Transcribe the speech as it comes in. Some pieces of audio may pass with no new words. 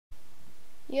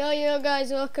Yo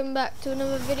guys, welcome back to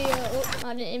another video. Oh,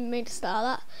 I didn't even mean to start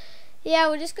that. Yeah,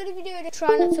 we're just going to be doing a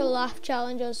try not to laugh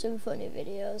challenge on some funny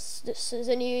videos. This is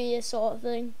a New Year sort of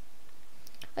thing.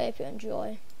 I hope you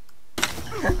enjoy.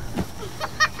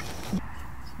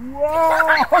 Whoa!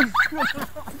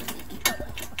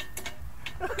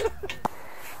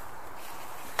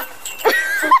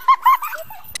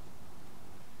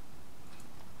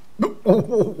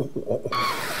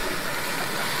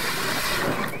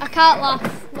 I can't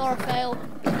laugh, nor fail.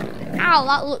 Ow,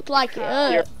 that looked like it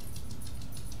hurt.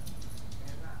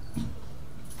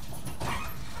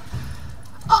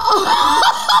 Oh,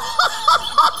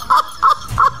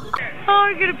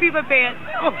 I'm gonna pee my pants.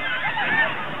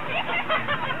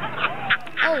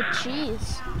 Oh,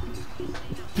 jeez.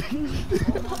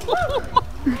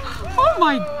 Oh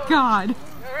my god.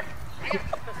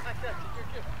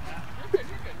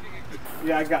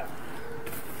 Yeah, I got.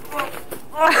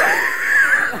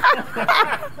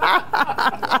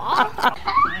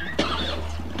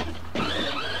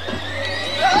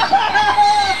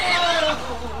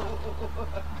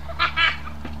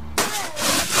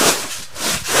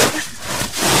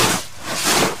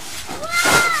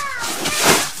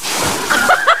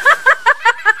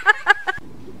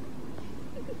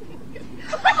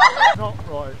 Not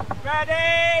right.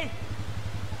 Ready?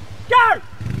 Go!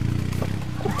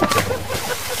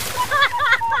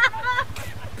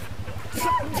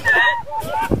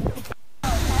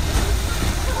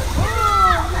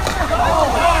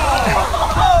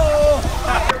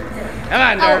 Come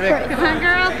on, Derby. Come on,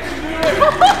 girl.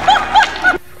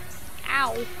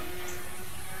 Ow.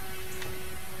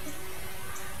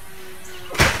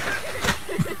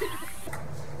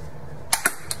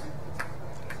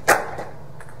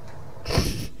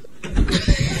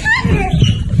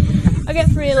 I get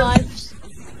 3 lives.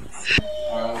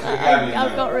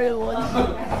 I've got rid of 1.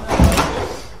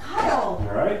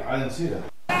 Alright, I didn't see that.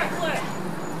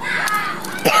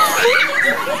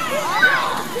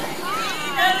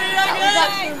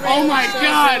 Oh my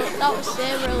god! That was so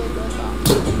really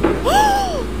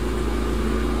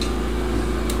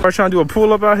good. We're trying to do a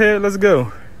pull up out here. Let's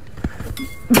go.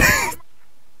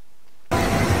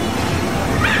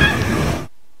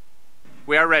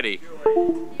 We are ready.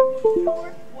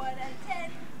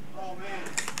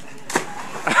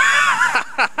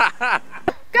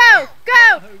 Go!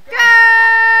 Go! Go!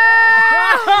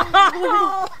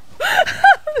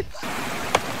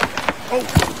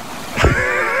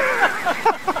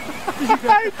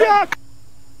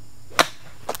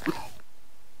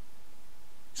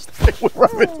 Stay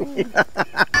with me.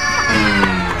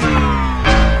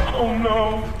 Oh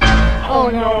no. Oh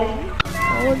no.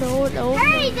 Oh no, no.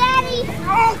 Hurry, Daddy!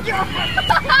 Oh god!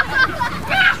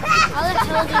 I'll let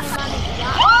children manage that.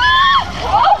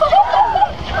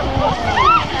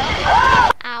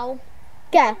 Ow.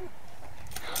 Go.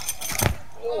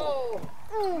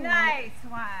 Nice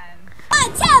one.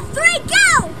 1, 2, 3, go!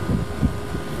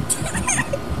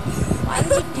 Why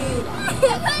would you do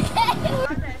that?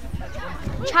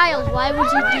 Child, why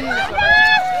would you do that?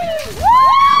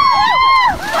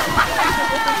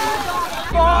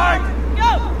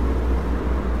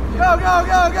 Go, go,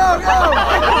 go, go, go!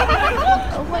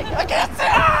 Oh my god. I can't see!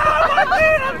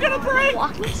 I'm gonna break!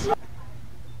 What?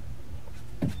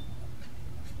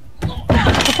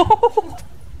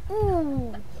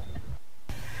 Ooh.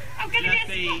 I'm gonna get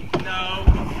No.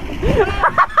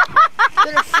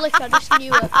 Gonna flick, I just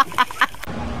knew it.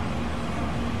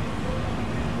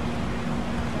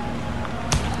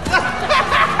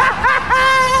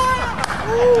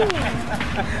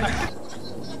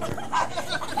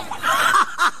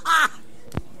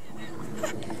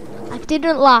 I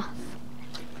didn't laugh.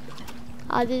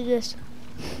 I did this.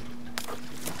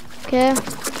 Okay.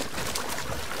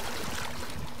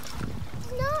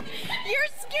 You're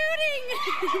scooting!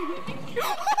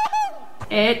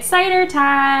 It's cider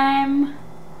time.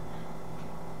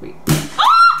 Wait.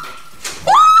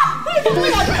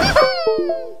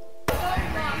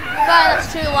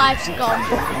 That's 2 lives gone.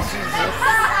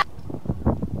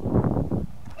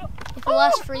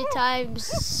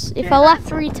 If I laugh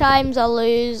 3 times, I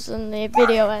lose and the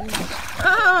video ends.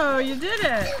 Oh, you did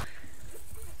it.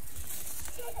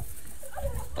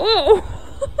 Oh!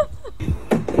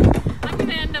 I'm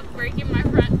gonna end up breaking my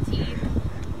front teeth.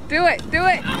 Do it, do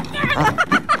it.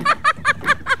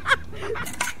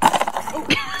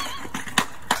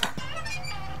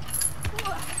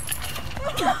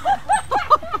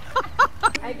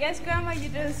 I guess, Grandma, you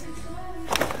just...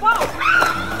 Whoa!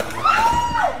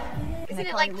 Isn't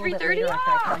it like 3:30?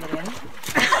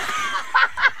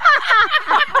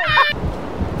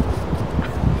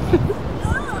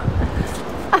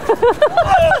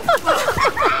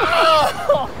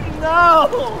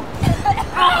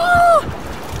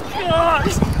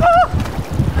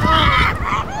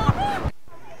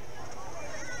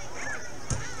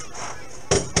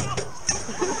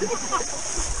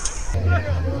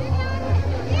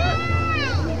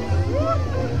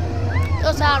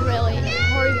 Those are really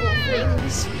horrible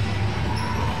things.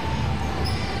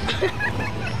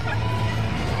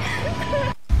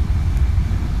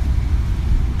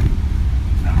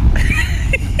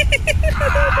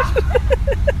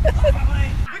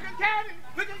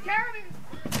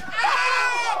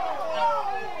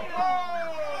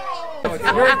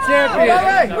 You're a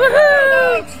champion!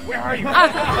 Woohoo! Where are you?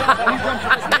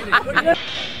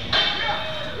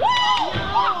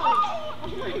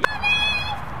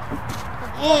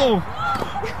 Oh!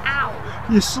 Ow!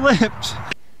 You slipped.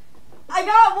 I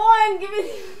got one. Give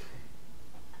me.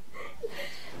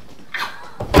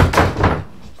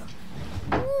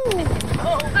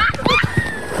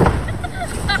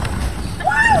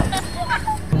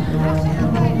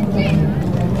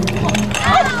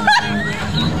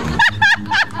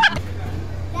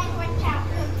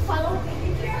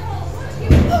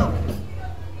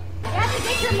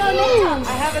 I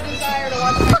have a desire to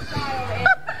watch my child.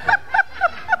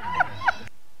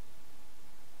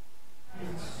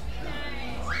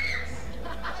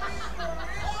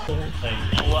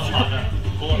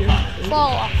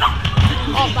 Fall off.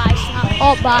 Or by snaps.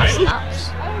 Or by snaps.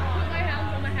 I would put my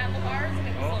hands on the handlebars and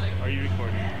it was like. Are you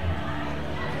recording?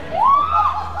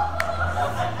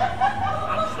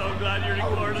 I'm so glad you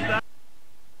recorded that.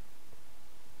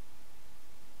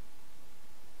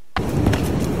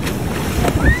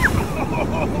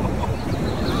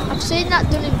 I've seen that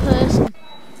done in person.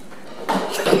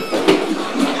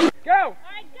 Go!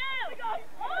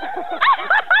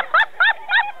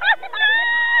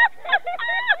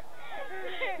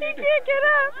 He can't get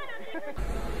up.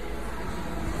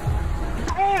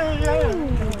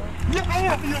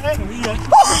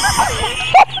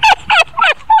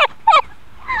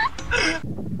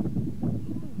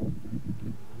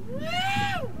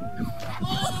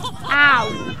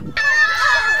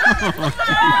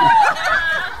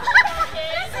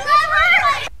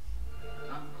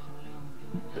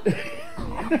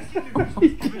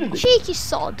 Cheeky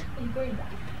sod.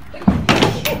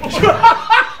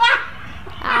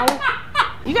 Ow.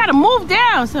 You gotta move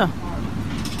down, so.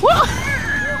 Whoa.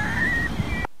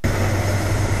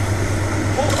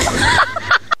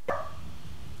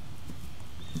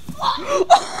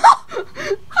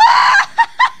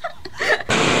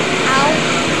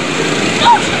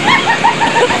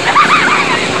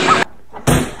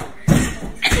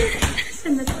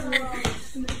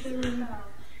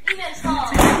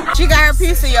 She got her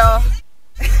piece of y'all.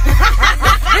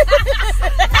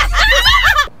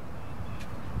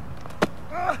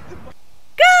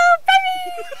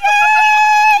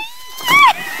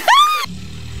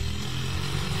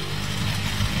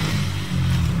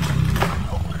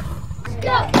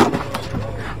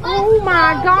 Oh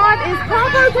my God, it's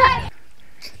Papa time.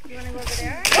 You wanna go over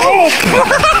there?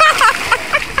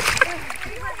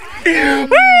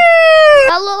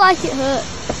 That looked like it hurt.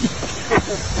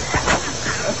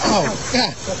 Oh,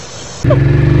 God.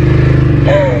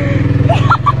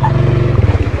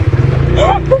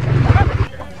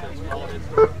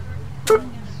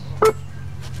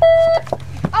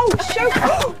 Oh, shoot!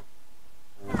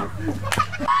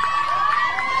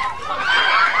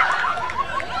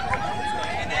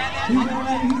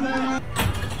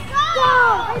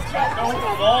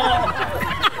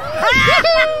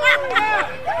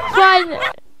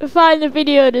 Find the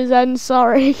video to end,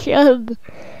 sorry.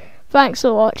 Thanks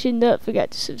for watching, don't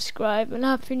forget to subscribe, and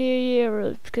Happy New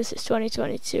Year, because it's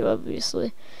 2022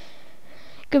 obviously.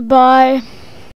 Goodbye.